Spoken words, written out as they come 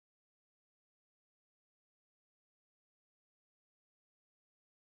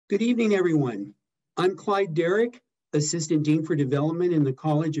Good evening, everyone. I'm Clyde Derrick, Assistant Dean for Development in the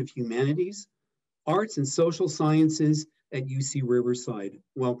College of Humanities, Arts, and Social Sciences at UC Riverside.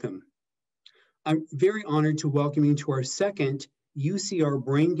 Welcome. I'm very honored to welcome you to our second UCR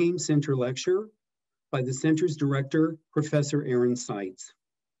Brain Game Center lecture by the center's director, Professor Aaron Seitz.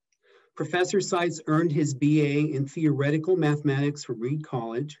 Professor Seitz earned his BA in Theoretical Mathematics from Reed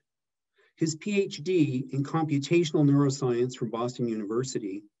College, his PhD in Computational Neuroscience from Boston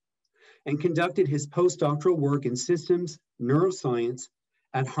University, and conducted his postdoctoral work in systems neuroscience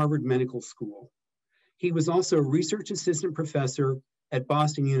at Harvard Medical School. He was also a research assistant professor at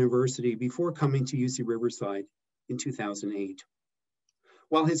Boston University before coming to UC Riverside in 2008.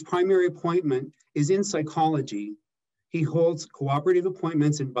 While his primary appointment is in psychology, he holds cooperative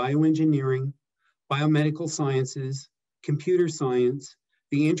appointments in bioengineering, biomedical sciences, computer science,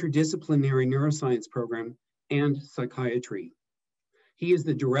 the interdisciplinary neuroscience program, and psychiatry. He is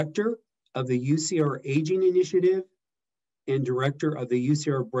the director of the UCR Aging Initiative and director of the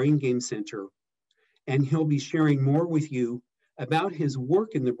UCR Brain Game Center. And he'll be sharing more with you about his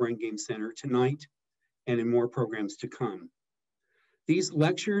work in the Brain Game Center tonight and in more programs to come. These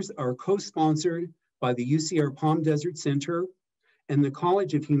lectures are co-sponsored by the UCR Palm Desert Center and the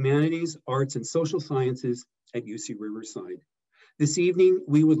College of Humanities, Arts, and Social Sciences at UC Riverside. This evening,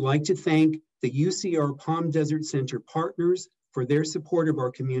 we would like to thank the UCR Palm Desert Center partners for their support of our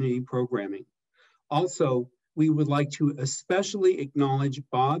community programming. Also, we would like to especially acknowledge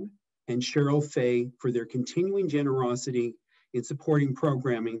Bob and Cheryl Fay for their continuing generosity in supporting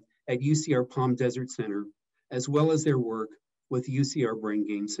programming at UCR Palm Desert Center, as well as their work with UCR Brain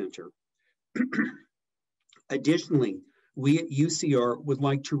Game Center. Additionally, we at UCR would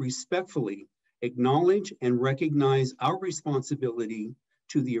like to respectfully acknowledge and recognize our responsibility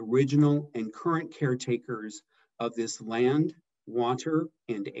to the original and current caretakers of this land, water,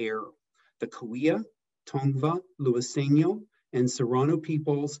 and air, the Cahuilla, Tongva, Luiseno, and Serrano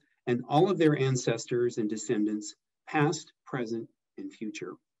peoples, and all of their ancestors and descendants, past, present, and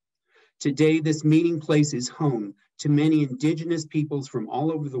future. Today, this meeting place is home to many indigenous peoples from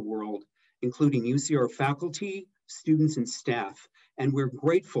all over the world, including UCR faculty, students, and staff, and we're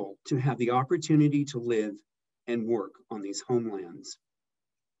grateful to have the opportunity to live and work on these homelands.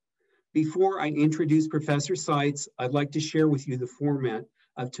 Before I introduce Professor Seitz, I'd like to share with you the format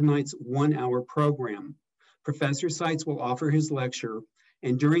of tonight's 1-hour program. Professor Seitz will offer his lecture,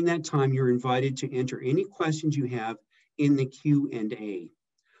 and during that time, you're invited to enter any questions you have in the Q&A.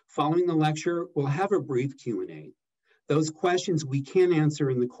 Following the lecture, we'll have a brief Q&A. Those questions we can answer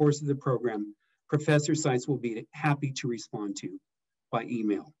in the course of the program, Professor Seitz will be happy to respond to by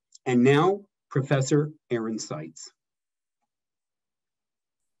email. And now, Professor Aaron Seitz.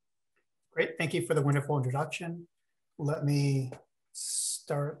 Great, thank you for the wonderful introduction. Let me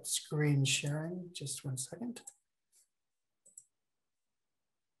start screen sharing, just 1 second.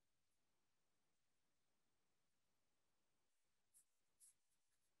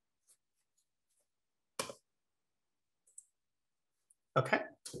 Okay,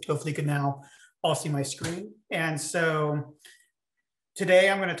 hopefully you can now all see my screen. And so today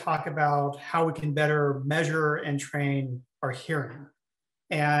I'm going to talk about how we can better measure and train our hearing.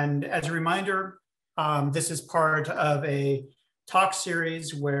 And as a reminder, this is part of a talk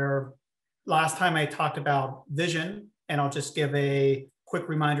series where last time I talked about vision, and I'll just give a quick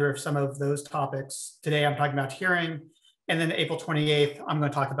reminder of some of those topics. Today I'm talking about hearing, and then April 28th, I'm going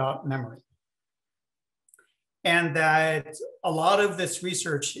to talk about memory. And that a lot of this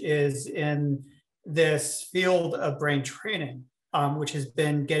research is in this field of brain training, which has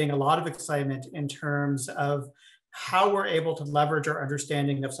been getting a lot of excitement in terms of how we're able to leverage our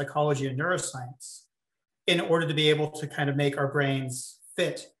understanding of psychology and neuroscience in order to be able to kind of make our brains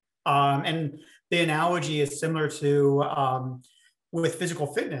fit. And the analogy is similar to with physical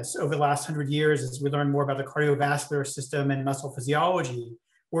fitness. Over the last 100 years, as we learn more about the cardiovascular system and muscle physiology,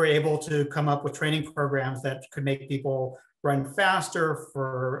 we're able to come up with training programs that could make people run faster,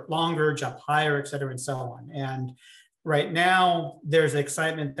 for longer, jump higher, et cetera, and so on. And right now, there's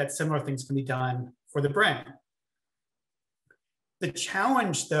excitement that similar things can be done for the brain. The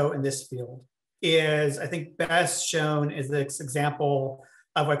challenge, though, in this field is, I think, best shown is this example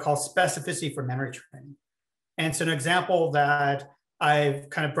of what I call specificity for memory training. And so an example that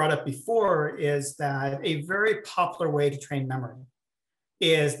I've kind of brought up before is that a very popular way to train memory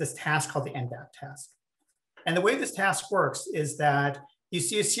is this task called the NBAT task. And the way this task works is that you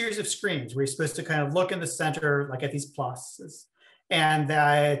see a series of screens where you're supposed to kind of look in the center, like at these pluses, and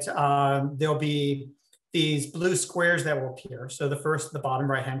that there'll be these blue squares that will appear. So the first, the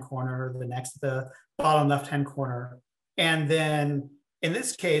bottom right-hand corner, the next, the bottom left-hand corner. And then In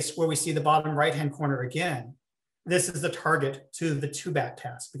this case, where we see the bottom right-hand corner again, this is the target to the two-back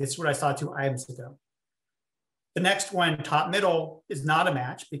task, because it's what I saw 2 items ago. The next one, top middle, is not a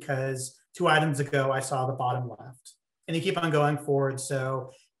match because 2 items ago, I saw the bottom left. And you keep on going forward.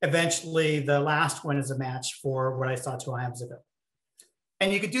 So eventually the last one is a match for what I saw 2 items ago.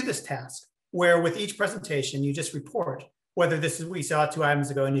 And you could do this task where with each presentation, you just report whether this is what you saw 2 items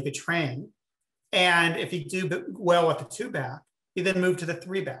ago, and you could train. And if you do well with the 2 back, you then move to the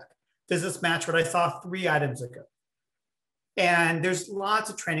 3 back. Does this match what I saw 3 items ago? And there's lots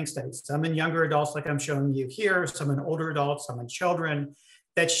of training studies, some in younger adults like I'm showing you here, some in older adults, some in children,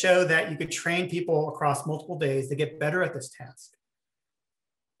 that show that you could train people across multiple days to get better at this task.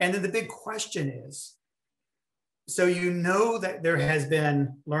 And then the big question is, so you know that there has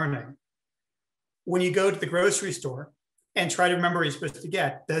been learning. When you go to the grocery store and try to remember what you're supposed to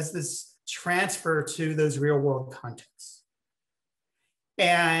get, does this transfer to those real world contexts?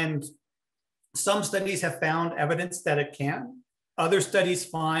 And some studies have found evidence that it can. Other studies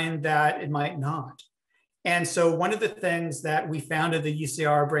find that it might not. And so one of the things that we founded the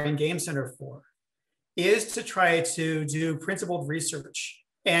UCR Brain Game Center for is to try to do principled research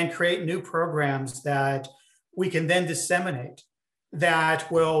and create new programs that we can then disseminate that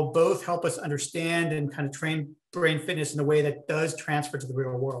will both help us understand and kind of train brain fitness in a way that does transfer to the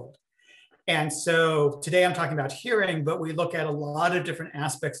real world. And so today I'm talking about hearing, but we look at a lot of different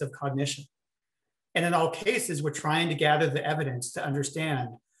aspects of cognition. And in all cases, we're trying to gather the evidence to understand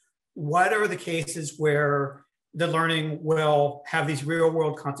what are the cases where the learning will have these real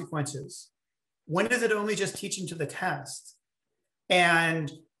world consequences. When is it only just teaching to the test?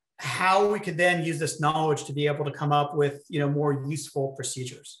 And how we could then use this knowledge to be able to come up with more useful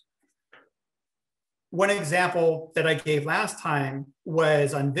procedures. One example that I gave last time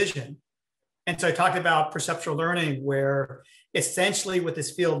was on vision. And so I talked about perceptual learning, where essentially what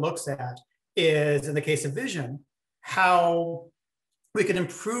this field looks at is, in the case of vision, how we can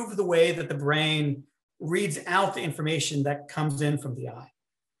improve the way that the brain reads out the information that comes in from the eye.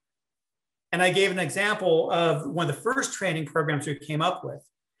 And I gave an example of one of the first training programs we came up with,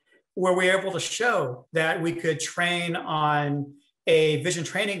 where we were able to show that we could train on a vision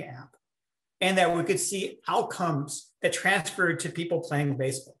training app and that we could see outcomes that transferred to people playing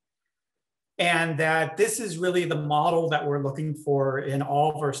baseball. And that this is really the model that we're looking for in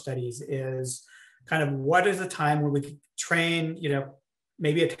all of our studies, is kind of what is a time where we could train,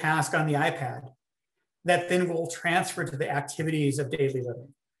 maybe a task on the iPad that then will transfer to the activities of daily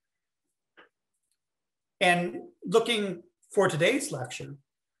living. And looking for today's lecture,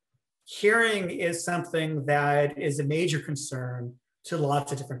 hearing is something that is a major concern to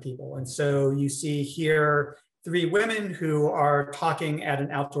lots of different people. And so you see here 3 women who are talking at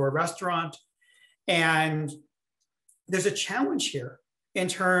an outdoor restaurant. And there's a challenge here in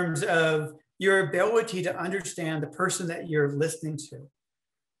terms of your ability to understand the person that you're listening to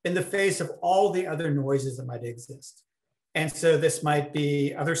in the face of all the other noises that might exist. And so this might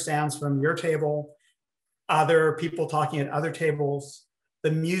be other sounds from your table, other people talking at other tables,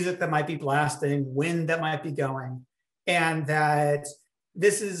 the music that might be blasting, wind that might be going, and that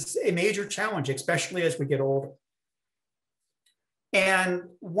this is a major challenge, especially as we get older. And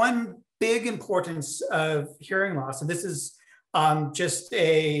one big importance of hearing loss, and this is just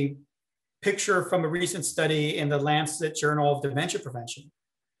a picture from a recent study in the Lancet Journal of Dementia Prevention,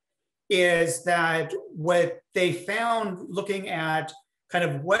 is that what they found looking at kind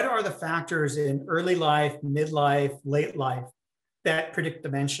of what are the factors in early life, midlife, late life that predict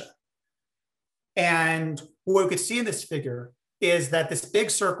dementia. And what we could see in this figure is that this big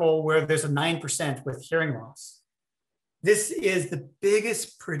circle where there's a 9% with hearing loss, this is the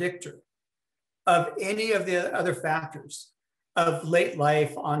biggest predictor of any of the other factors of late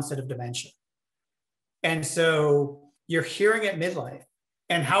life onset of dementia. And so your hearing at midlife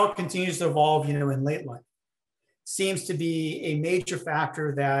and how it continues to evolve, in late life seems to be a major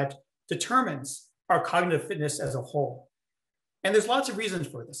factor that determines our cognitive fitness as a whole. And there's lots of reasons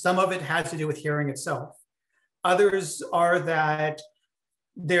for this. Some of it has to do with hearing itself. Others are that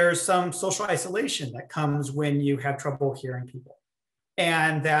there's some social isolation that comes when you have trouble hearing people.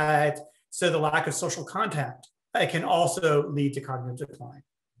 And that, so the lack of social contact can also lead to cognitive decline.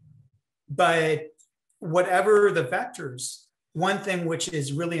 But whatever the vectors, one thing which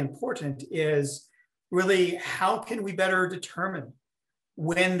is really important is really how can we better determine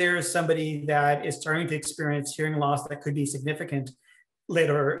when there's somebody that is starting to experience hearing loss that could be significant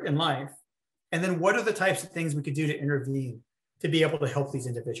later in life? And then what are the types of things we could do to intervene to be able to help these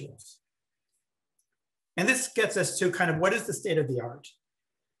individuals? And this gets us to kind of what is the state of the art?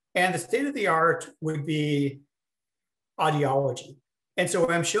 And the state of the art would be audiology. And so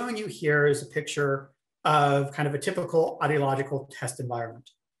what I'm showing you here is a picture of kind of a typical audiological test environment.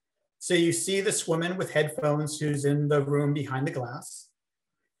 So you see this woman with headphones who's in the room behind the glass.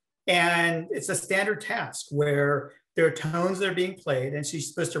 And it's a standard task where there are tones that are being played, and she's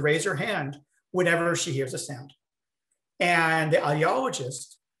supposed to raise her hand whenever she hears a sound. And the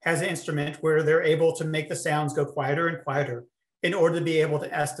audiologist has an instrument where they're able to make the sounds go quieter and quieter in order to be able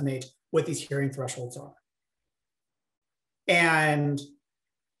to estimate what these hearing thresholds are. And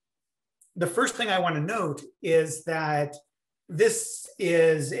the first thing I want to note is that this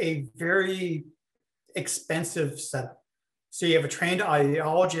is a very expensive setup. So you have a trained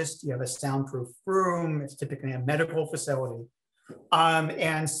audiologist, you have a soundproof room, it's typically a medical facility.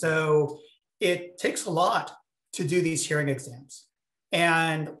 And so it takes a lot to do these hearing exams.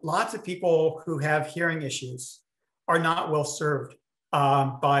 And lots of people who have hearing issues are not well served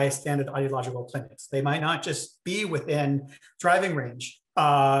by standard audiological clinics. They might not just be within driving range,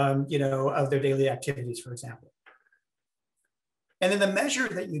 of their daily activities, for example. And then the measure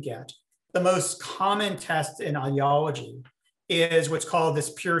that you get, the most common test in audiology, is what's called this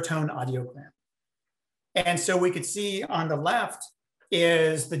pure tone audiogram. And so we could see on the left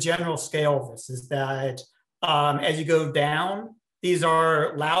is the general scale of this, is that as you go down, these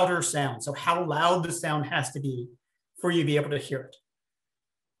are louder sounds. So how loud the sound has to be for you to be able to hear it.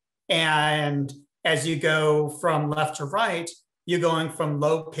 And as you go from left to right, you're going from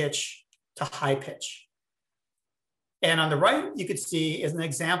low pitch to high pitch. And on the right, you could see is an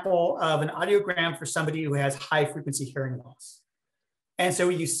example of an audiogram for somebody who has high frequency hearing loss. And so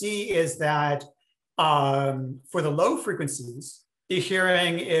what you see is that for the low frequencies, the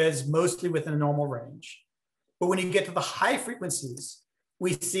hearing is mostly within a normal range. But when you get to the high frequencies,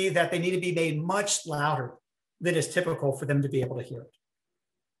 we see that they need to be made much louder than is typical for them to be able to hear it.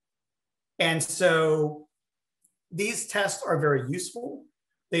 And so these tests are very useful.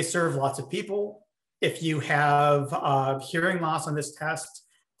 They serve lots of people. If you have hearing loss on this test,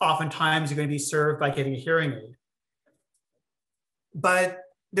 oftentimes you're going to be served by getting a hearing aid. But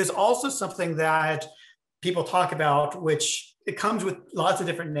there's also something that people talk about, which it comes with lots of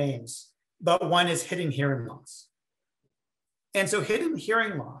different names, but one is hidden hearing loss. And so hidden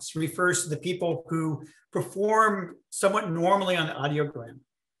hearing loss refers to the people who perform somewhat normally on the audiogram,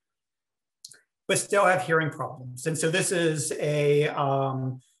 but still have hearing problems. And so this is a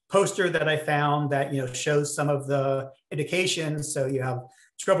poster that I found that shows some of the indications. So you have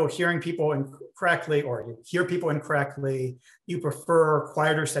trouble hearing people incorrectly, or you hear people incorrectly, you prefer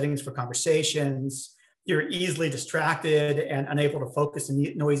quieter settings for conversations, you're easily distracted and unable to focus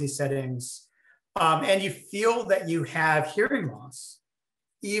in noisy settings, and you feel that you have hearing loss,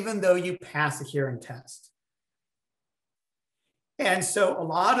 even though you pass a hearing test. And so a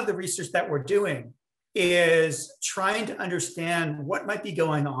lot of the research that we're doing is trying to understand what might be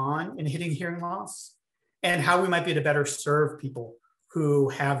going on in hidden hearing loss and how we might be able to better serve people who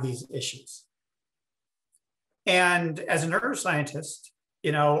have these issues. And as a neuroscientist,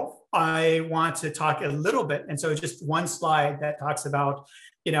 I want to talk a little bit. And so just one slide that talks about,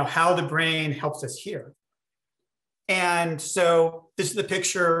 how the brain helps us hear. And so this is the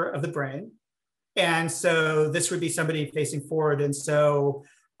picture of the brain. And so this would be somebody facing forward. And so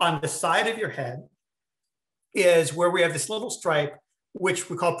on the side of your head is where we have this little stripe, which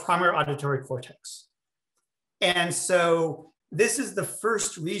we call primary auditory cortex. And so this is the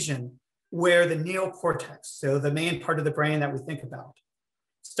first region where the neocortex, so the main part of the brain that we think about,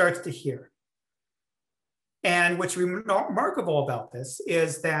 starts to hear. And what's remarkable about this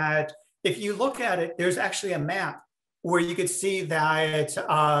is that if you look at it, there's actually a map where you could see that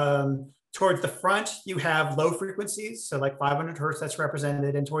towards the front, you have low frequencies, so like 500 hertz that's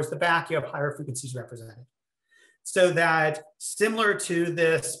represented, and towards the back, you have higher frequencies represented. So that similar to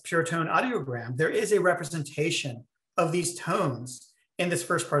this pure tone audiogram, there is a representation of these tones in this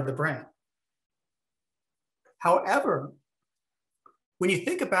first part of the brain. However, when you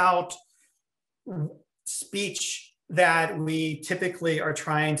think about speech that we typically are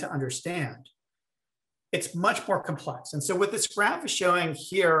trying to understand, it's much more complex. And so what this graph is showing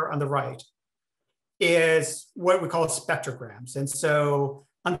here on the right is what we call spectrograms. And so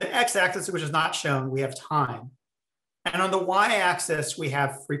on the x-axis, which is not shown, we have time. And on the y-axis, we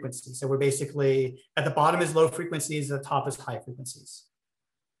have frequency. So we're basically, at the bottom is low frequencies, at the top is high frequencies.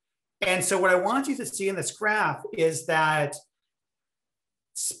 And so what I want you to see in this graph is that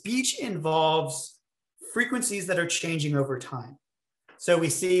speech involves frequencies that are changing over time. So we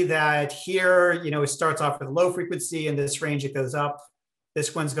see that here, it starts off with a low frequency, in this range it goes up.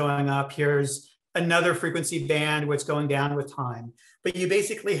 This one's going up. Here's another frequency band where it's going down with time. But you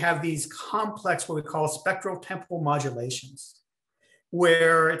basically have these complex, what we call spectral temporal modulations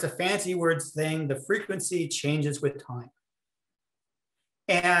where it's a fancy word saying the frequency changes with time.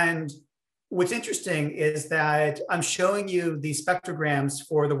 And what's interesting is that I'm showing you these spectrograms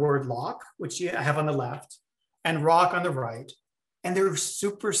for the word lock, which I have on the left, and rock on the right, and they're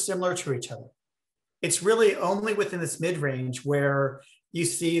super similar to each other. It's really only within this mid-range where you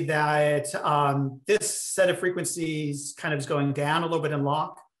see that this set of frequencies kind of is going down a little bit in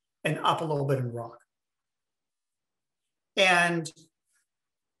lock and up a little bit in rock. And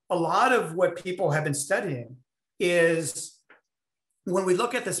a lot of what people have been studying is when we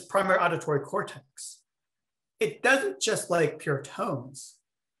look at this primary auditory cortex, it doesn't just like pure tones.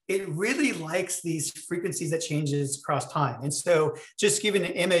 It really likes these frequencies that changes across time. And so just giving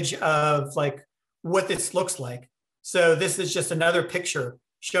an image of like what this looks like. So this is just another picture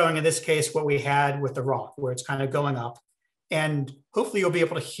showing in this case what we had with the rock, where it's kind of going up. And hopefully you'll be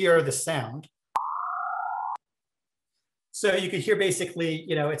able to hear the sound. So you can hear basically,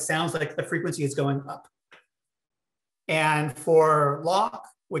 you know, it sounds like the frequency is going up. And for lock,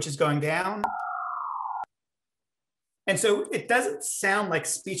 which is going down. And so it doesn't sound like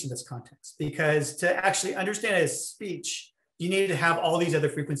speech in this context, because to actually understand it as speech, you need to have all these other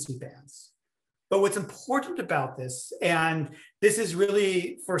frequency bands. But what's important about this, and this is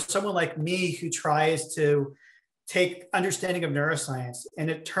really for someone like me who tries to take understanding of neuroscience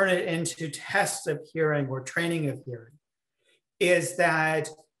and turn it into tests of hearing or training of hearing, is that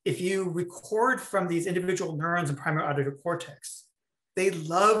if you record from these individual neurons in primary auditory cortex, they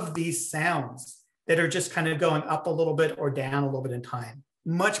love these sounds that are just kind of going up a little bit or down a little bit in time,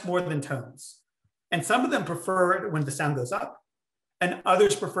 much more than tones. And some of them prefer it when the sound goes up, and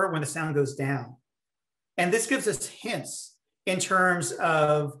others prefer it when the sound goes down. And this gives us hints in terms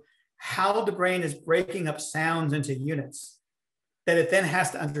of how the brain is breaking up sounds into units that it then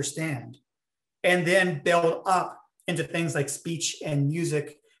has to understand and then build up into things like speech and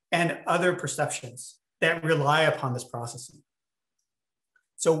music and other perceptions that rely upon this processing.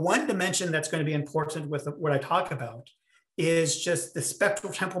 So one dimension that's going to be important with what I talk about is just the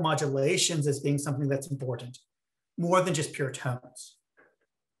spectral temporal modulations as being something that's important, more than just pure tones.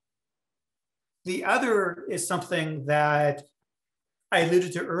 The other is something that I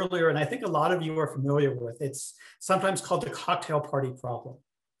alluded to earlier, and I think a lot of you are familiar with. It's sometimes called the cocktail party problem.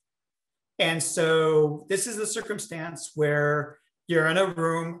 And so this is a circumstance where you're in a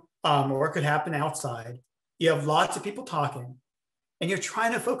room, or it could happen outside. You have lots of people talking, and you're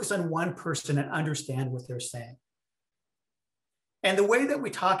trying to focus on one person and understand what they're saying. And the way that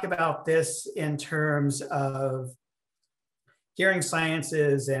we talk about this in terms of hearing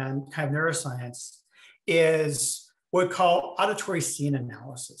sciences and kind of neuroscience is what we call auditory scene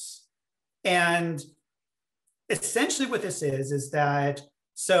analysis. And essentially what this is that,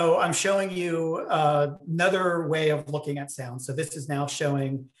 so I'm showing you another way of looking at sound. So this is now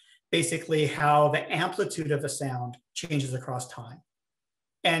showing basically how the amplitude of the sound changes across time.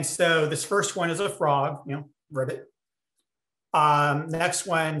 And so this first one is a frog, you know, ribbit. Next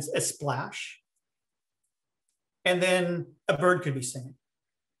one's a splash. And then a bird could be singing.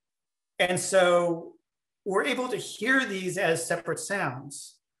 And so we're able to hear these as separate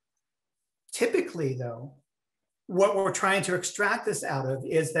sounds. Typically, though, what we're trying to extract this out of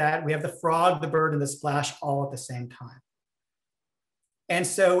is that we have the frog, the bird, and the splash all at the same time. And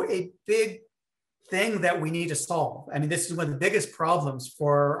so a big thing that we need to solve, I mean, this is one of the biggest problems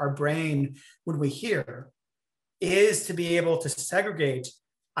for our brain when we hear, is to be able to segregate,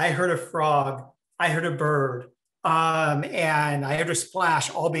 I heard a frog, I heard a bird, and I heard a splash,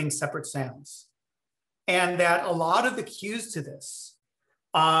 all being separate sounds. And that a lot of the cues to this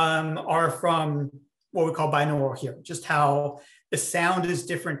are from what we call binaural hearing, just how the sound is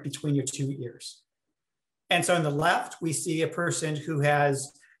different between your two ears. And so on the left, we see a person who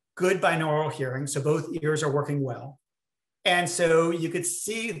has good binaural hearing, so both ears are working well. And so you could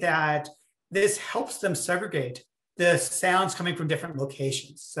see that this helps them segregate the sounds coming from different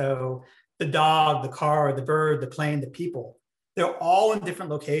locations. So the dog, the car, the bird, the plane, the people, they're all in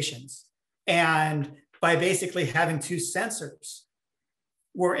different locations. And by basically having two sensors,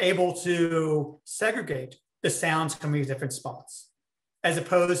 we're able to segregate the sounds coming from different spots, as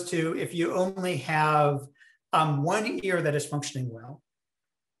opposed to if you only have one ear that is functioning well,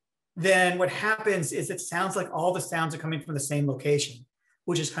 then what happens is it sounds like all the sounds are coming from the same location,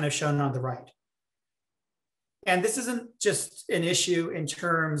 which is kind of shown on the right. And this isn't just an issue in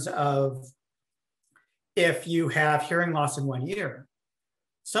terms of if you have hearing loss in one ear.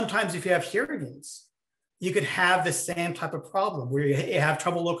 Sometimes if you have hearing aids, you could have the same type of problem where you have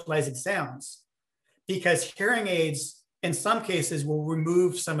trouble localizing sounds, because hearing aids in some cases will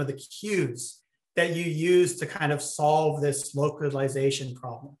remove some of the cues that you use to kind of solve this localization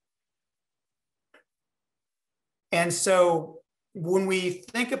problem. And so when we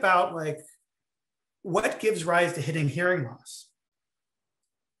think about like what gives rise to hidden hearing loss,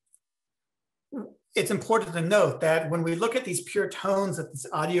 it's important to note that when we look at these pure tones that this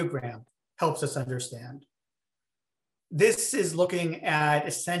audiogram helps us understand, this is looking at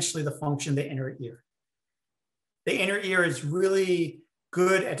essentially the function of the inner ear. The inner ear is really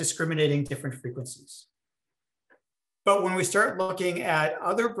good at discriminating different frequencies. But when we start looking at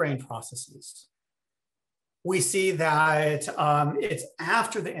other brain processes, we see that it's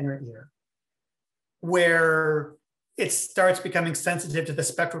after the inner ear where it starts becoming sensitive to the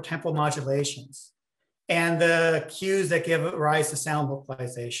spectral-temporal modulations and the cues that give rise to sound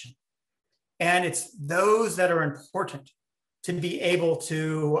localization. And it's those that are important to be able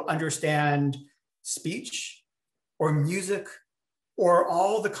to understand speech or music or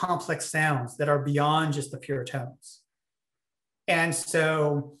all the complex sounds that are beyond just the pure tones. And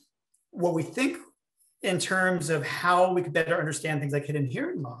so what we think in terms of how we could better understand things like hidden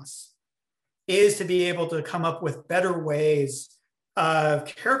hearing loss is to be able to come up with better ways of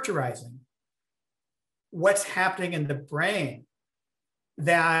characterizing what's happening in the brain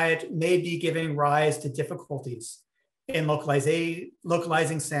that may be giving rise to difficulties in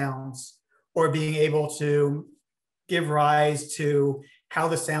localizing sounds or being able to give rise to how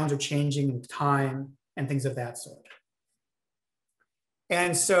the sounds are changing in time and things of that sort.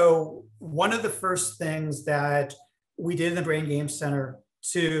 And so one of the first things that we did in the Brain Game Center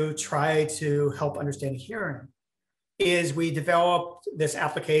to try to help understand hearing is we developed this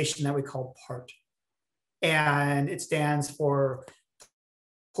application that we call PART. And it stands for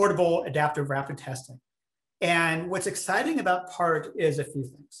Portable Adaptive Rapid Testing. And what's exciting about PART is a few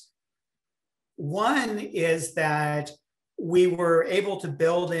things. One is that we were able to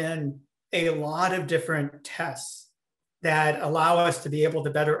build in a lot of different tests that allow us to be able to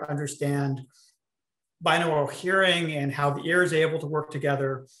better understand binaural hearing and how the ear is able to work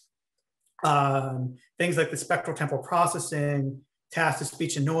together. Things like the spectral temporal processing, task of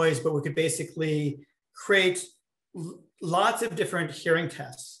speech and noise, but we could basically create lots of different hearing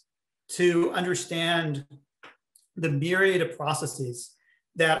tests to understand the myriad of processes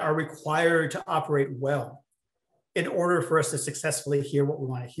that are required to operate well in order for us to successfully hear what we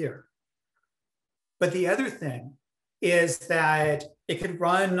want to hear. But the other thing is that it could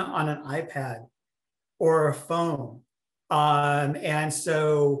run on an iPad or a phone. And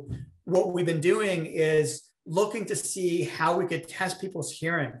so what we've been doing is looking to see how we could test people's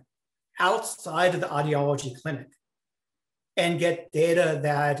hearing outside of the audiology clinic and get data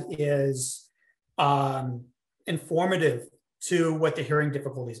that is informative to what the hearing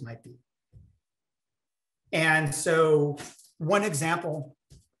difficulties might be. And so one example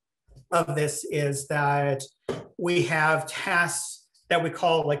of this is that we have tasks that we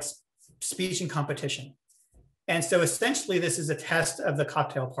call like speech and competition. And so essentially this is a test of the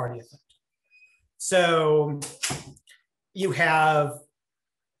cocktail party effect. So you have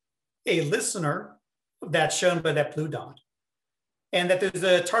a listener that's shown by that blue dot, and that there's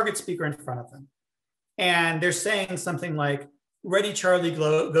a target speaker in front of them. And they're saying something like, ready, Charlie,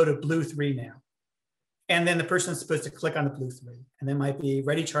 go to blue 3 now. And then the person's supposed to click on the blue 3. And then might be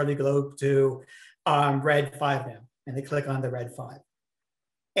ready, Charlie, go to red 5 now. And they click on the red 5.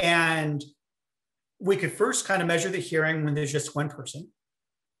 And we could first kind of measure the hearing when there's just one person.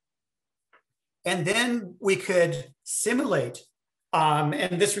 And then we could simulate,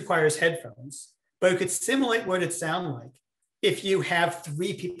 and this requires headphones, but we could simulate what it'd sound like if you have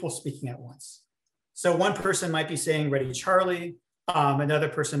 3 people speaking at once. So one person might be saying ready, Charlie, another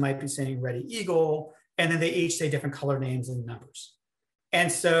person might be saying ready, Eagle, and then they each say different color names and numbers.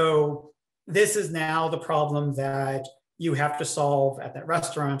 And so this is now the problem that you have to solve at that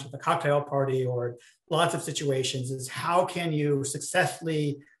restaurant or the cocktail party or lots of situations is how can you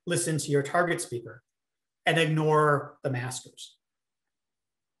successfully listen to your target speaker and ignore the maskers.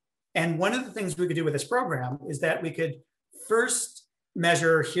 And one of the things we could do with this program is that we could first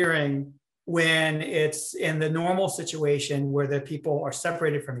measure hearing when it's in the normal situation where the people are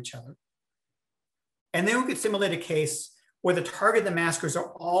separated from each other. And then we could simulate a case where the target and the maskers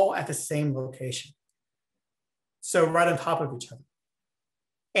are all at the same location. So right on top of each other.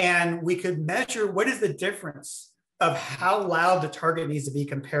 And we could measure what is the difference of how loud the target needs to be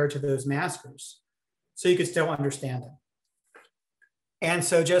compared to those maskers so you could still understand them. And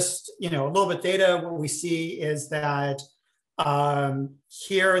so just, a little bit data, what we see is that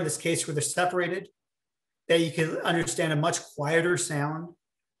here in this case where they're separated, that you can understand a much quieter sound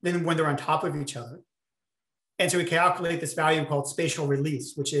than when they're on top of each other. And so we calculate this value called spatial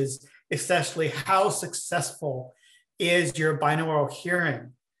release, which is especially how successful is your binaural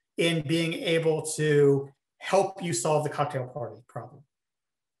hearing in being able to help you solve the cocktail party problem.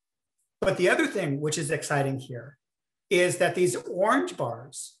 But the other thing which is exciting here is that these orange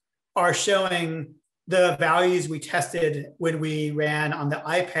bars are showing the values we tested when we ran on the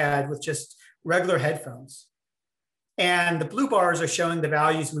iPad with just regular headphones. And the blue bars are showing the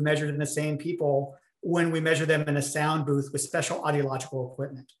values we measured in the same people when we measure them in a sound booth with special audiological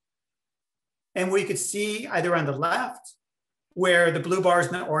equipment. And we could see either on the left, where the blue bars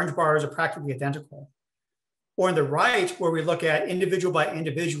and the orange bars are practically identical, or on the right, where we look at individual by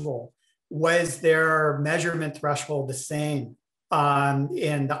individual, was their measurement threshold the same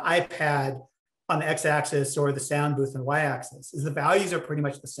in the iPad on the x-axis or the sound booth on the y-axis? Is the values are pretty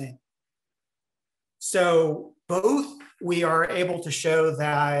much the same. So both we are able to show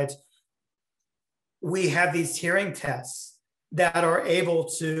that we have these hearing tests that are able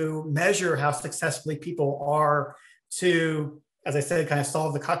to measure how successfully people are to, as I said, kind of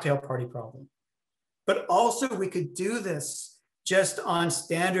solve the cocktail party problem. But also we could do this just on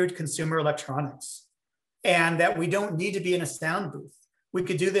standard consumer electronics, and that we don't need to be in a sound booth. We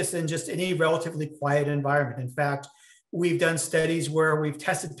could do this in just any relatively quiet environment. In fact, we've done studies where we've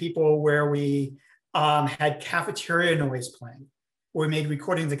tested people where we had cafeteria noise playing, where we made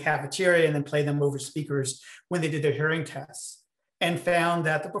recordings of the cafeteria and then play them over speakers when they did their hearing tests, and found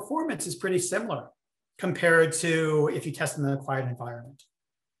that the performance is pretty similar compared to if you test them in a quiet environment.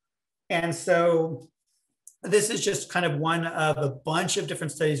 And so this is just kind of one of a bunch of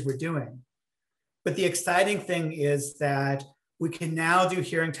different studies we're doing. But the exciting thing is that we can now do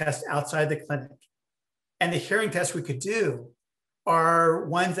hearing tests outside the clinic. And the hearing tests we could do are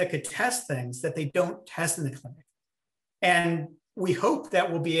ones that could test things that they don't test in the clinic. And we hope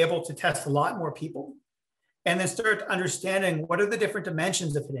that we'll be able to test a lot more people and then start understanding what are the different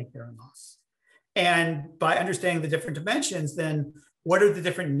dimensions of hitting hearing loss. And by understanding the different dimensions, then what are the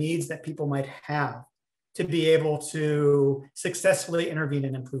different needs that people might have to be able to successfully intervene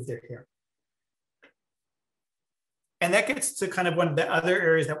and improve their hearing. And that gets to kind of one of the other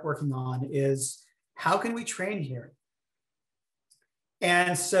areas that we're working on is how can we train hearing?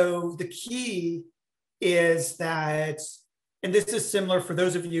 And so the key is that, and this is similar for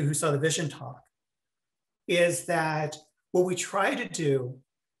those of you who saw the vision talk, is that what we try to do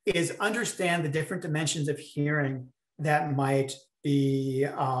is understand the different dimensions of hearing that might be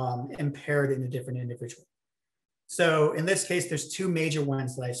impaired in a different individual. So in this case, there's two major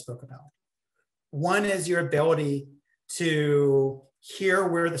ones that I spoke about. One is your ability to hear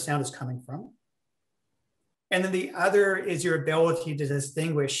where the sound is coming from. And then the other is your ability to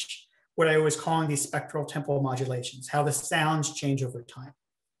distinguish what I was calling these spectral temporal modulations, how the sounds change over time.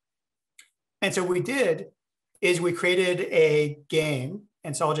 And so what we did is we created a game.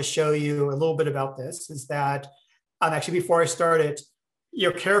 And so I'll just show you a little bit about this, is that actually before I start it,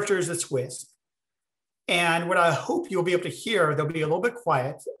 your character is this wisp. And what I hope you'll be able to hear, they'll be a little bit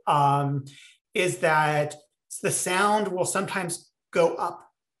quiet, is that the sound will sometimes go up.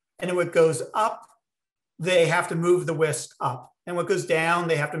 And when it goes up, they have to move the wisp up. And what goes down,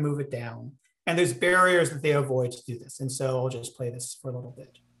 they have to move it down. And there's barriers that they avoid to do this. And so I'll just play this for a little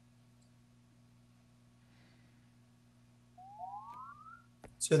bit.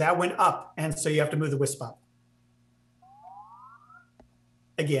 So that went up. And so you have to move the wisp up.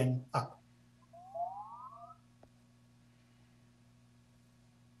 Again, up.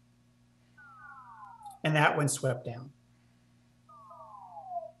 And that one swept down.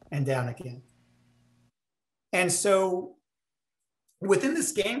 And down again. And so within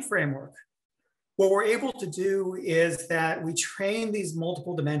this game framework, what we're able to do is that we train these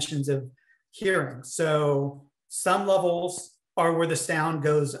multiple dimensions of hearing. So some levels are where the sound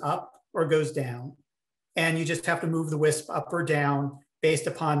goes up or goes down, and you just have to move the wisp up or down based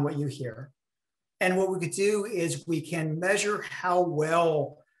upon what you hear. And what we could do is we can measure how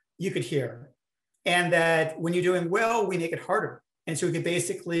well you could hear. And that when you're doing well, we make it harder. And so we could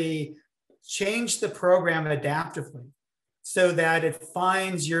basically change the program adaptively so that it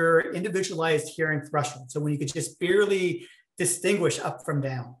finds your individualized hearing threshold. So when you could just barely distinguish up from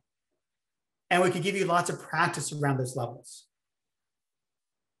down. And we could give you lots of practice around those levels.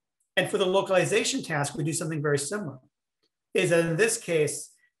 And for the localization task, we do something very similar. Is that in this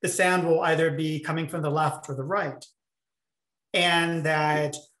case, the sound will either be coming from the left or the right. And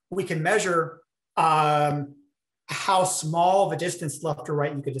that we can measure how small of a distance left or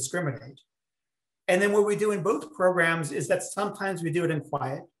right you could discriminate. And then what we do in both programs is that sometimes we do it in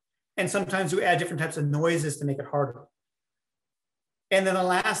quiet, and sometimes we add different types of noises to make it harder. And then the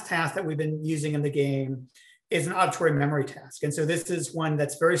last task that we've been using in the game is an auditory memory task. And so this is one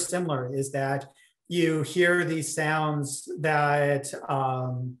that's very similar, is that you hear these sounds that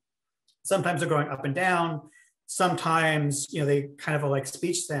sometimes are going up and down, sometimes they kind of are like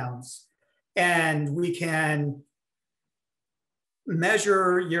speech sounds. And we can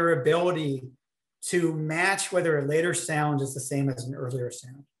measure your ability to match whether a later sound is the same as an earlier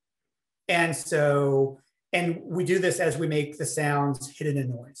sound. And we do this as we make the sounds hidden in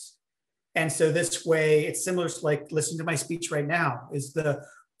noise. And so this way, it's similar to like listening to my speech right now. Is the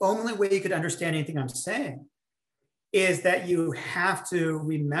only way you could understand anything I'm saying is that you have to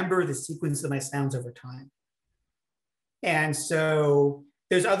remember the sequence of my sounds over time. And so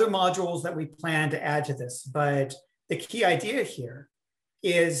there's other modules that we plan to add to this, but the key idea here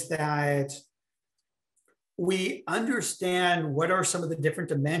is that we understand what are some of the different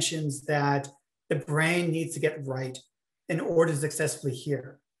dimensions that the brain needs to get right in order to successfully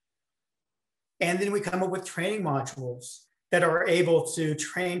hear. And then we come up with training modules that are able to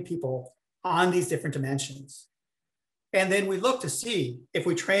train people on these different dimensions. And then we look to see if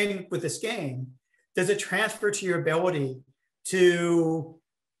we train with this game, does it transfer to your ability to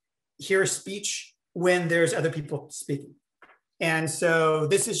hear speech when there's other people speaking? And so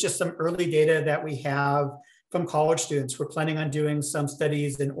this is just some early data that we have from college students. We're planning on doing some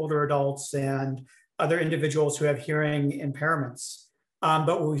studies in older adults and other individuals who have hearing impairments.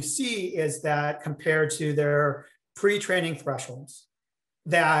 But what we see is that compared to their pre-training thresholds,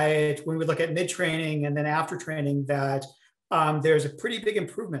 that when we look at mid-training and then after training, that there's a pretty big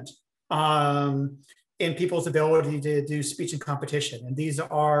improvement in people's ability to do speech and competition. And these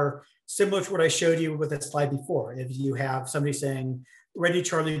are similar to what I showed you with the slide before. If you have somebody saying, "Ready,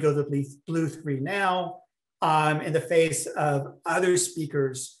 Charlie, go to the blue 3 now," in the face of other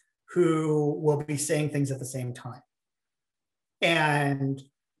speakers who will be saying things at the same time. And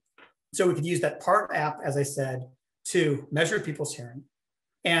so we could use that PART app, as I said, to measure people's hearing.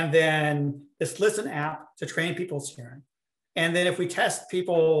 And then this Listen app to train people's hearing. And then if we test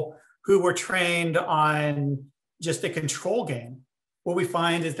people who were trained on just a control game, what we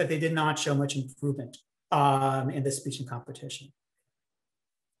find is that they did not show much improvement in the speech and competition.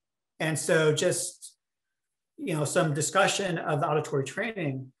 And so just some discussion of the auditory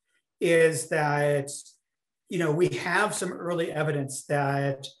training is that we have some early evidence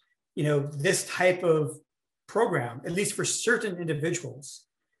that this type of program, at least for certain individuals,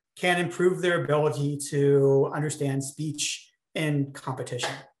 can improve their ability to understand speech in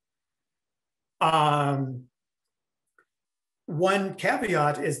competition. One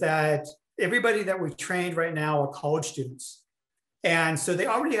caveat is that everybody that we've trained right now are college students. And so they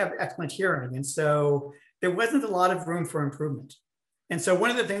already have excellent hearing. And so there wasn't a lot of room for improvement. And so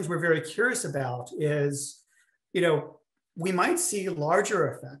one of the things we're very curious about is, we might see larger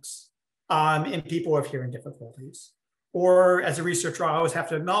effects in people with hearing difficulties. Or as a researcher, I always have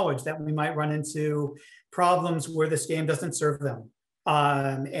to acknowledge that we might run into problems where this game doesn't serve them.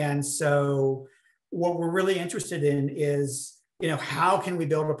 And so what we're really interested in is, how can we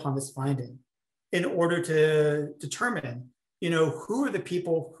build upon this finding in order to determine, who are the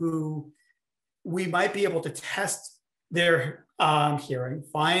people who we might be able to test their hearing,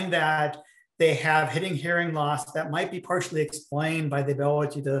 find that they have hidden hearing loss that might be partially explained by the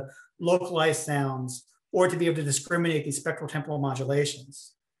ability to localize sounds or to be able to discriminate these spectral temporal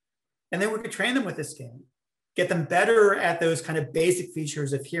modulations. And then we could train them with this game, get them better at those kind of basic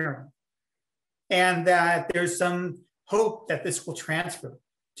features of hearing. And that there's some hope that this will transfer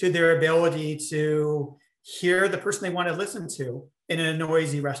to their ability to hear the person they want to listen to in a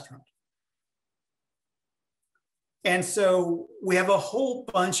noisy restaurant. And so we have a whole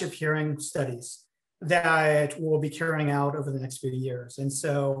bunch of hearing studies that we'll be carrying out over the next few years. And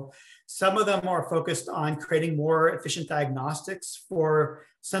so some of them are focused on creating more efficient diagnostics for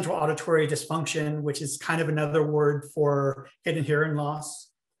central auditory dysfunction, which is kind of another word for hidden hearing loss.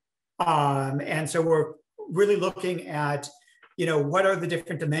 And so we're really looking at, what are the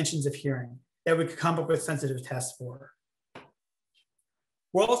different dimensions of hearing that we could come up with sensitive tests for.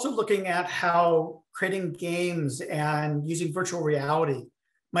 We're also looking at how creating games and using virtual reality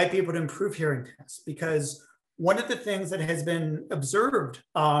might be able to improve hearing tests, because one of the things that has been observed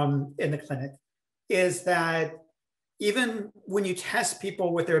in the clinic is that even when you test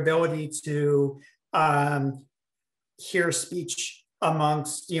people with their ability to hear speech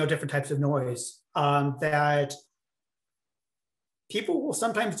amongst different types of noise, that people will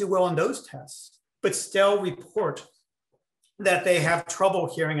sometimes do well on those tests, but still report that they have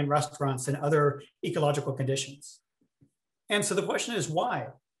trouble hearing in restaurants and other ecological conditions. And so the question is why?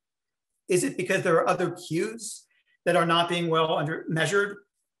 Is it because there are other cues that are not being well measured?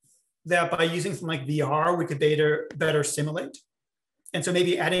 that by using something like VR, we could better simulate. And so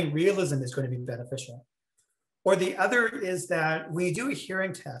maybe adding realism is going to be beneficial. Or the other is that when you do a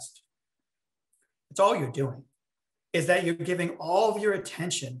hearing test, it's all you're doing is that you're giving all of your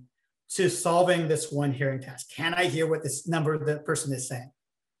attention to solving this one hearing test. Can I hear what this number the person is saying?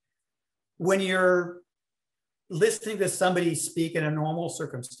 When you're listening to somebody speak in a normal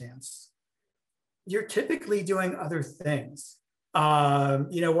circumstance, you're typically doing other things.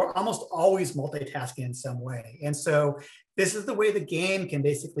 We're almost always multitasking in some way. And so this is the way the game can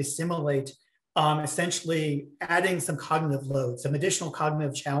basically simulate essentially adding some cognitive load, some additional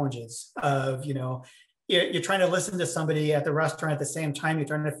cognitive challenges of, you're trying to listen to somebody at the restaurant at the same time you're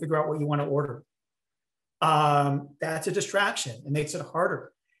trying to figure out what you want to order. That's a distraction. It makes it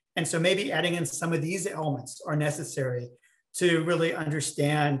harder. And so maybe adding in some of these elements are necessary to really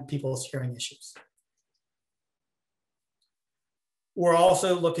understand people's hearing issues. We're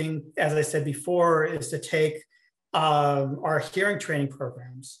also looking, as I said before, is to take our hearing training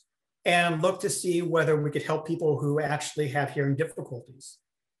programs and look to see whether we could help people who actually have hearing difficulties.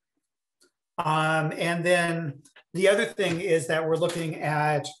 And then the other thing is that we're looking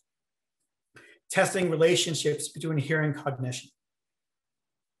at testing relationships between hearing and cognition.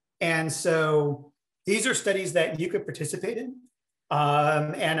 And so these are studies that you could participate in.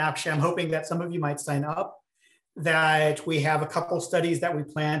 And actually, I'm hoping that some of you might sign up, that we have a couple studies that we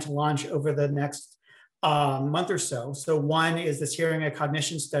plan to launch over the next month or so. So one is this hearing and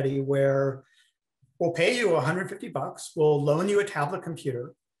cognition study where we'll pay you $150. We'll loan you a tablet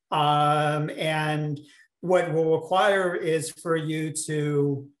computer. And what we'll require is for you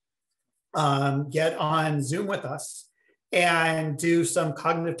to get on Zoom with us and do some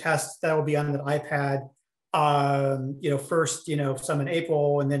cognitive tests that will be on the iPad, first, some in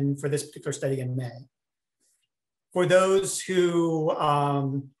April, and then for this particular study in May. For those who,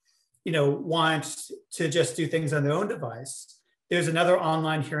 want to just do things on their own device, there's another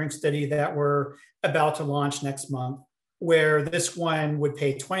online hearing study that we're about to launch next month, where this one would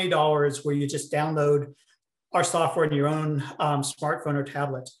pay $20, where you just download our software in your own smartphone or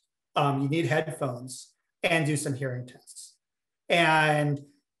tablet. You need headphones and do some hearing tests. And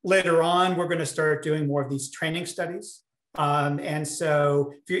later on, we're going to start doing more of these training studies. And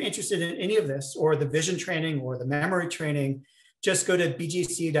so if you're interested in any of this, or the vision training or the memory training, just go to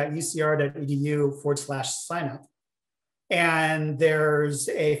bgc.ucr.edu/signup. And there's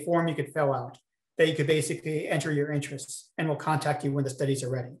a form you could fill out that you could basically enter your interests, and we'll contact you when the studies are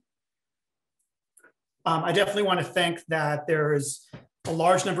ready. I definitely want to thank that there's a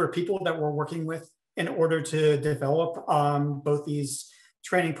large number of people that we're working with in order to develop both these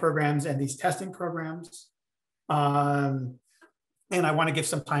training programs and these testing programs. And I want to give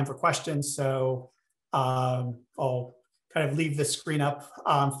some time for questions. So I'll kind of leave the screen up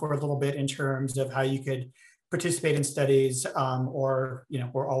for a little bit in terms of how you could participate in studies, or,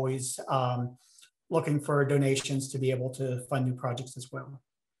 we're always looking for donations to be able to fund new projects as well.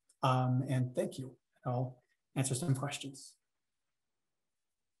 And thank you. I'll answer some questions.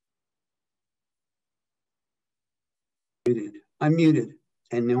 I'm muted,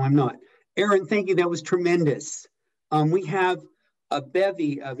 and no, I'm not. Aaron, thank you. That was tremendous. We have a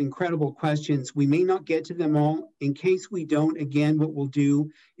bevy of incredible questions. We may not get to them all. In case we don't, again, what we'll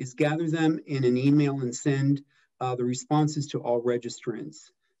do is gather them in an email and send the responses to all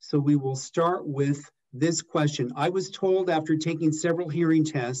registrants. So we will start with this question. I was told after taking several hearing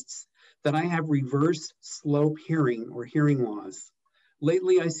tests that I have reverse slope hearing or hearing loss.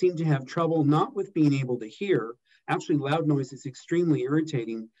 Lately, I seem to have trouble not with being able to hear. Actually, loud noise is extremely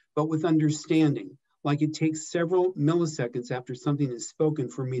irritating, but with understanding. Like it takes several milliseconds after something is spoken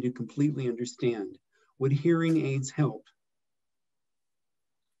for me to completely understand. Would hearing aids help?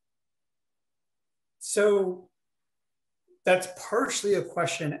 So that's partially a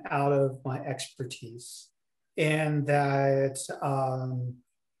question out of my expertise, and that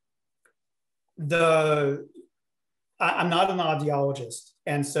I'm not an audiologist.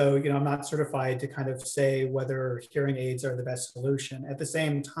 And so, I'm not certified to kind of say whether hearing aids are the best solution. At the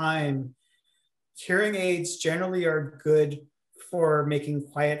same time, hearing aids generally are good for making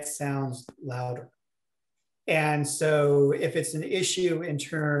quiet sounds louder. And so if it's an issue in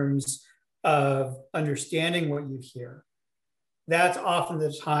terms of understanding what you hear, that's often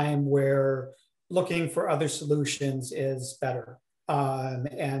the time where looking for other solutions is better.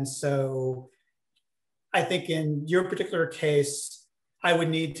 And so I think in your particular case, I would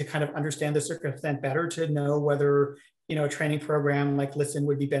need to kind of understand the circumstance better to know whether, a training program like Listen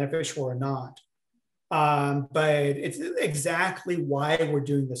would be beneficial or not. But it's exactly why we're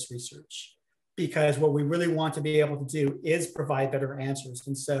doing this research. because what we really want to be able to do is provide better answers.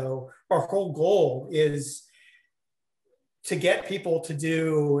 And so our whole goal is to get people to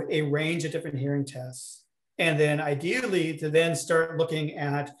do a range of different hearing tests, and then ideally to then start looking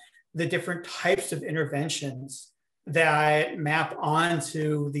at the different types of interventions that map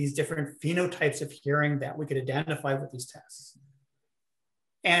onto these different phenotypes of hearing that we could identify with these tests.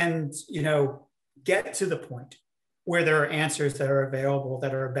 And, get to the point where there are answers that are available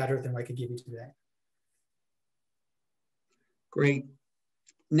that are better than what I could give you today. Great.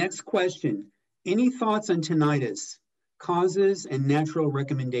 Next question. Any thoughts on tinnitus, causes and natural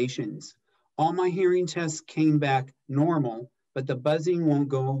recommendations? All my hearing tests came back normal, but the buzzing won't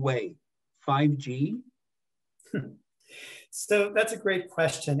go away. 5G? So that's a great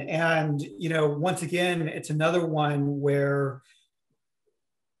question. And, once again, it's another one where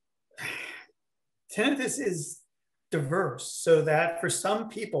tinnitus is diverse, so that for some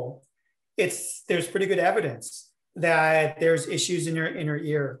people, there's pretty good evidence that there's issues in your inner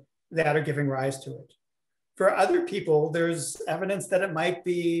ear that are giving rise to it. For other people, there's evidence that it might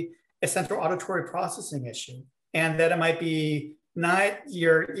be a central auditory processing issue, and that it might be not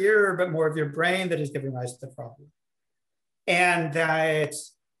your ear, but more of your brain that is giving rise to the problem. And that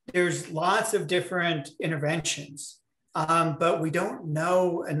there's lots of different interventions, but we don't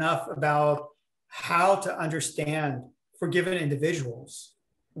know enough about how to understand for given individuals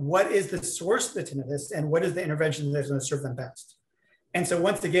what is the source of the tinnitus and what is the intervention that's going to serve them best. And so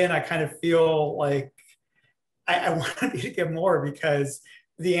once again, I kind of feel like I wanted you to get more, because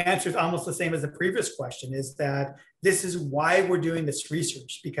the answer is almost the same as the previous question, is that this is why we're doing this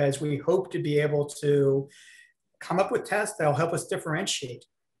research, because we hope to be able to come up with tests that will help us differentiate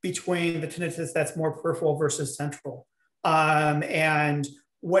between the tinnitus that's more peripheral versus central, and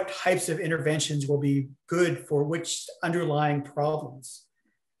what types of interventions will be good for which underlying problems.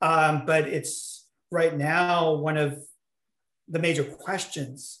 But it's right now one of the major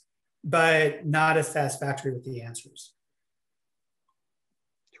questions, but not as satisfactory with the answers.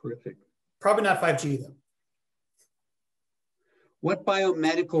 Terrific. Probably not 5G though. What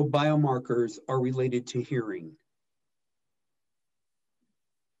biomedical biomarkers are related to hearing?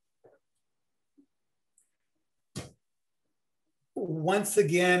 Once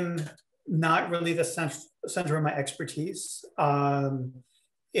again, not really the center of my expertise. And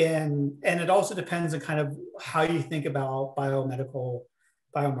it also depends on kind of how you think about biomedical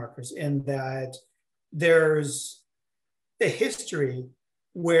biomarkers, in that there's a history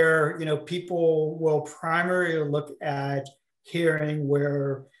where people will primarily look at hearing,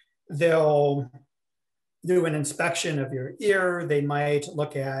 where they'll do an inspection of your ear. They might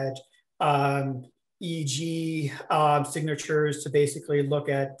look at EEG signatures to basically look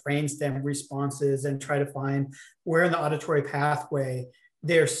at brainstem responses and try to find where in the auditory pathway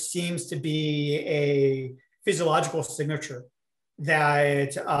there seems to be a physiological signature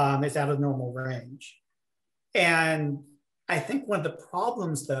that is out of normal range. And I think one of the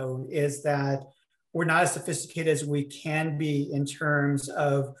problems, though, is that we're not as sophisticated as we can be in terms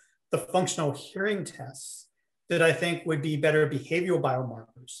of the functional hearing tests that I think would be better behavioral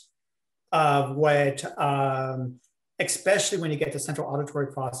biomarkers of what, especially when you get to central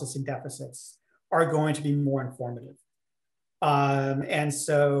auditory processing deficits, are going to be more informative. And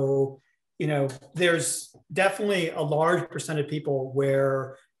so, there's definitely a large percent of people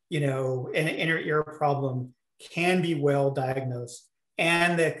where, an inner ear problem can be well diagnosed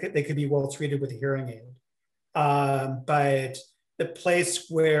and they could be well treated with a hearing aid. But the place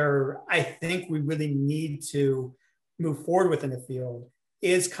where I think we really need to move forward within the field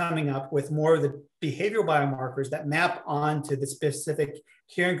is coming up with more of the behavioral biomarkers that map onto the specific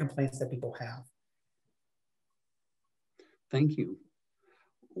hearing complaints that people have. Thank you.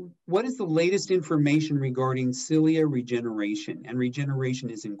 What is the latest information regarding cilia regeneration? And regeneration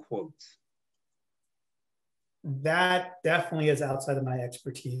is in quotes. That definitely is outside of my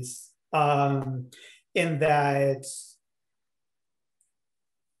expertise, in that,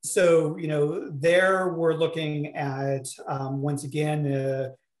 so, there we're looking at, once again,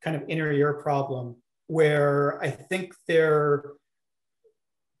 a kind of inner ear problem where I think there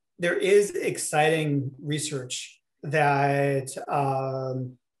is exciting research that,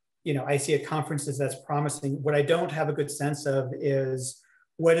 I see at conferences that's promising. What I don't have a good sense of is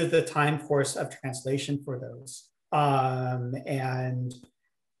what is the time course of translation for those. And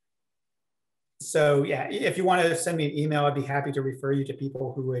so, yeah, if you want to send me an email, I'd be happy to refer you to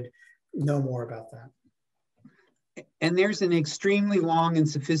people who would know more about that. And there's an extremely long and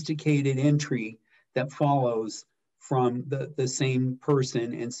sophisticated entry that follows from the same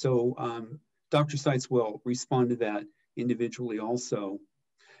person. And so Dr. Seitz will respond to that individually also.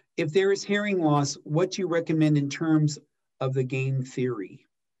 If there is hearing loss, what do you recommend in terms of the game theory?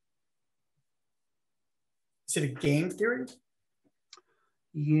 Is it a game theory?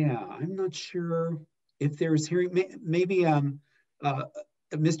 Yeah, I'm not sure if there's hearing, maybe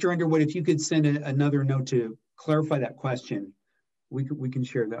Mr. Underwood, if you could send another note to clarify that question, we can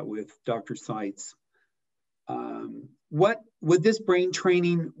share that with Dr. Seitz. What would this brain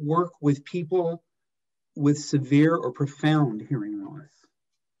training work with people with severe or profound hearing loss?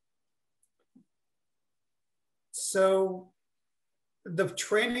 So the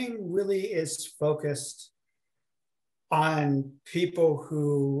training really is focused on people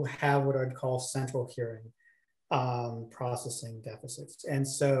who have what I'd call central hearing processing deficits. And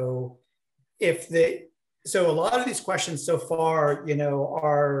so so a lot of these questions so far,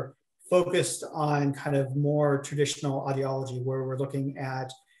 are focused on kind of more traditional audiology where we're looking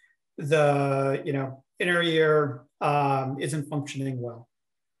at the, inner ear isn't functioning well.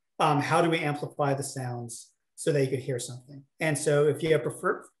 How do we amplify the sounds so that you could hear something? And so if you have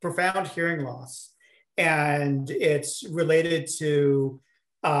profound hearing loss and it's related to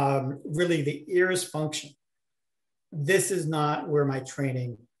really the ear's function, this is not where my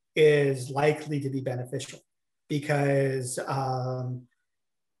training is likely to be beneficial, because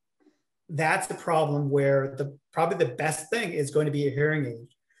that's the problem where probably the best thing is going to be a hearing aid,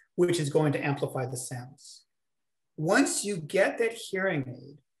 which is going to amplify the sounds. Once you get that hearing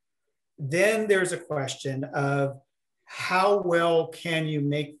aid, then there's a question of how well can you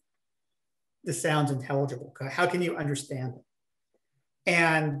make the sounds intelligible? How can you understand them?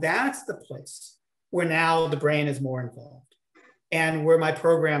 And that's the place where now the brain is more involved and where my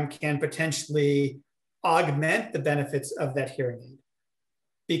program can potentially augment the benefits of that hearing aid.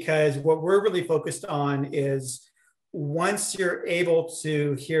 Because what we're really focused on is once you're able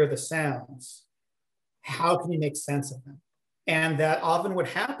to hear the sounds, how can you make sense of them? And that often what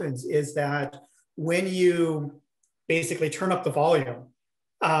happens is that when you basically turn up the volume,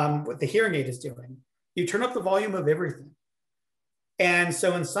 what the hearing aid is doing, you turn up the volume of everything. And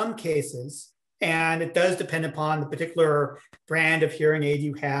so in some cases, and it does depend upon the particular brand of hearing aid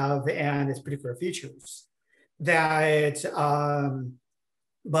you have and its particular features, that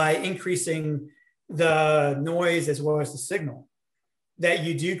by increasing the noise as well as the signal, that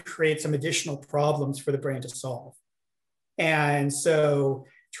you do create some additional problems for the brain to solve. And so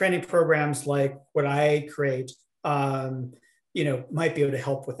training programs like what I create, might be able to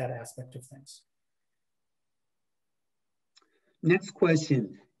help with that aspect of things. Next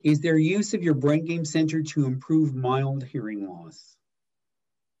question. Is there use of your brain game center to improve mild hearing loss?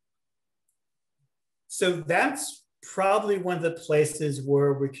 So that's probably one of the places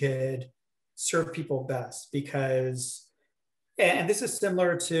where we could serve people best, because, and this is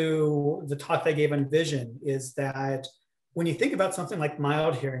similar to the talk I gave on vision, is that when you think about something like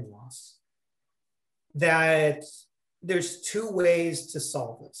mild hearing loss, that there's two ways to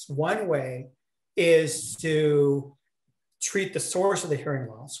solve this. One way is to treat the source of the hearing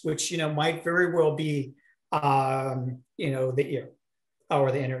loss, which might very well be the ear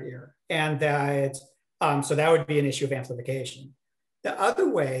or the inner ear, and that so that would be an issue of amplification. The other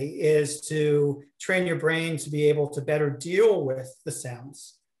way is to train your brain to be able to better deal with the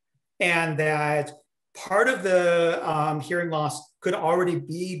sounds, and that part of the hearing loss could already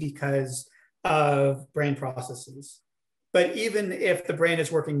be because of brain processes. But even if the brain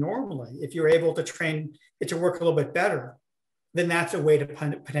is working normally, if you're able to train it to work a little bit better, then that's a way to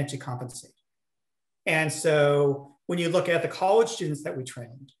potentially compensate. And so when you look at the college students that we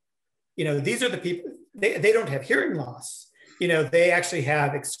trained, these are the people, they don't have hearing loss. They actually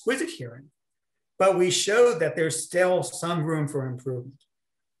have exquisite hearing, but we showed that there's still some room for improvement.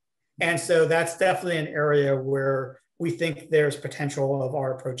 And so that's definitely an area where we think there's potential of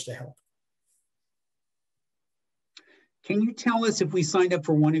our approach to help. Can you tell us, if we signed up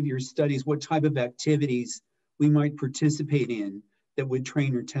for one of your studies, what type of activities we might participate in that would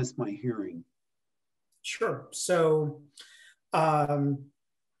train or test my hearing? Sure. So the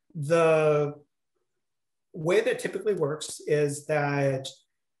way that typically works is that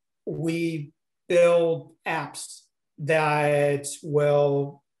we build apps that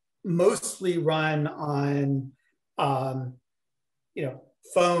will mostly run on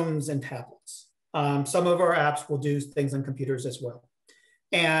phones and tablets. Some of our apps will do things on computers as well.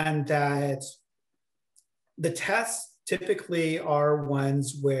 And that the tests typically are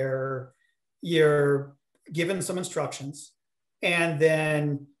ones where you're given some instructions and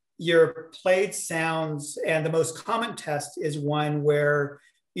then you're played sounds. And the most common test is one where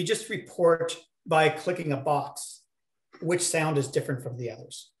you just report by clicking a box which sound is different from the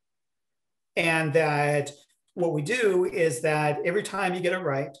others. And that what we do is that every time you get it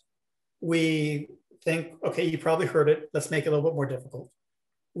right, we think, okay, you probably heard it. Let's make it a little bit more difficult.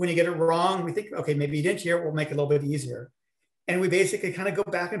 When you get it wrong, we think, okay, maybe you didn't hear it. We'll make it a little bit easier. And we basically kind of go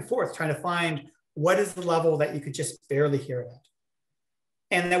back and forth trying to find what is the level that you could just barely hear it at.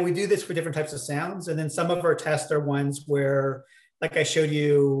 And then we do this for different types of sounds. And then some of our tests are ones where, like I showed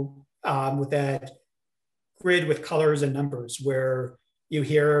you with that grid with colors and numbers, where you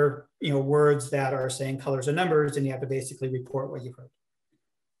hear words that are saying colors and numbers, and you have to basically report what you heard.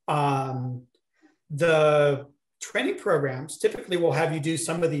 The training programs typically will have you do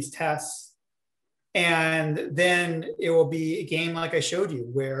some of these tests, and then it will be a game like I showed you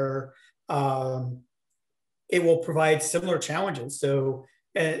where it will provide similar challenges. So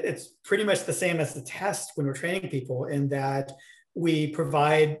it's pretty much the same as the test when we're training people, in that we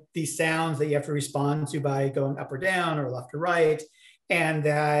provide these sounds that you have to respond to by going up or down or left or right, and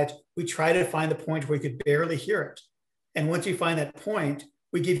that we try to find the point where you could barely hear it. And once you find that point,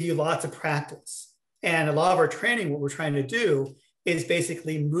 we give you lots of practice. And a lot of our training, what we're trying to do is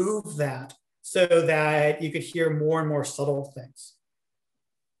basically move that so that you could hear more and more subtle things.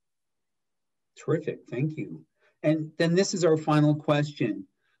 Terrific, thank you. And then this is our final question.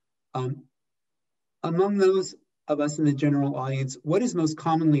 Among those of us in the general audience, what is most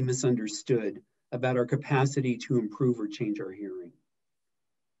commonly misunderstood about our capacity to improve or change our hearing?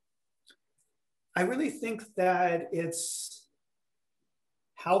 I really think that it's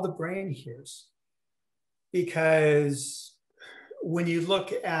how the brain hears. Because when you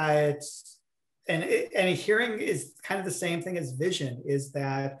look at, and hearing is kind of the same thing as vision, is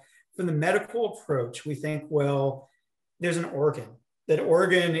that from the medical approach, we think, well, there's an organ. That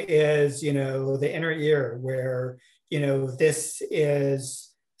organ is, the inner ear, where, this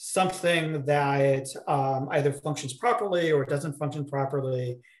is something that either functions properly or doesn't function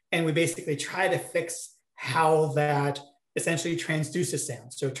properly. And we basically try to fix how that essentially transduces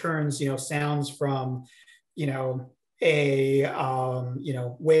sound. So it turns, sounds from, a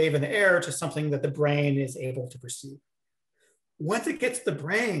wave in the air to something that the brain is able to perceive. Once it gets the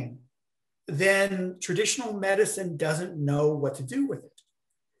brain, then traditional medicine doesn't know what to do with it.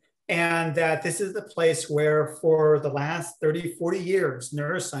 And that this is the place where for the last 30, 40 years,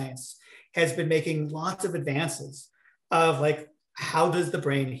 neuroscience has been making lots of advances of like, how does the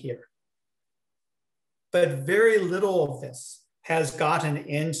brain hear? But very little of this has gotten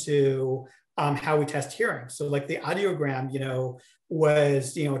into how we test hearing. So like the audiogram,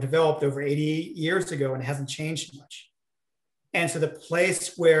 was, developed over 80 years ago and hasn't changed much. And so the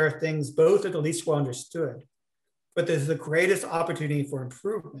place where things both are the least well understood, but there's the greatest opportunity for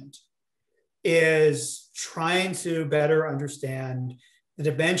improvement, is trying to better understand the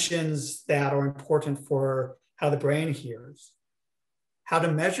dimensions that are important for how the brain hears, how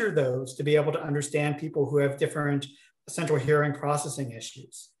to measure those to be able to understand people who have different central hearing processing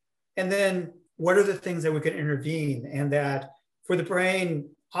issues. And then what are the things that we can intervene, and that for the brain,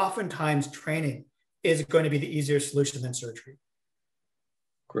 oftentimes training is going to be the easier solution than surgery.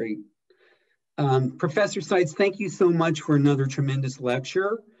 Great. Professor Seitz, thank you so much for another tremendous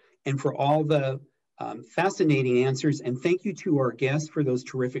lecture and for all the fascinating answers. And thank you to our guests for those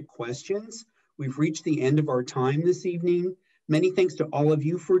terrific questions. We've reached the end of our time this evening. Many thanks to all of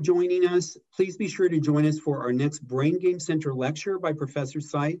you for joining us. Please be sure to join us for our next Brain Game Center lecture by Professor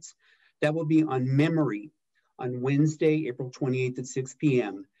Seitz. That will be on memory on Wednesday, April 28th at 6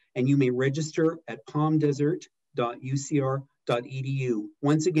 p.m. And you may register at palmdesert.ucr.edu.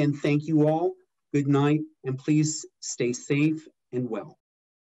 Once again, thank you all. Good night, and please stay safe and well.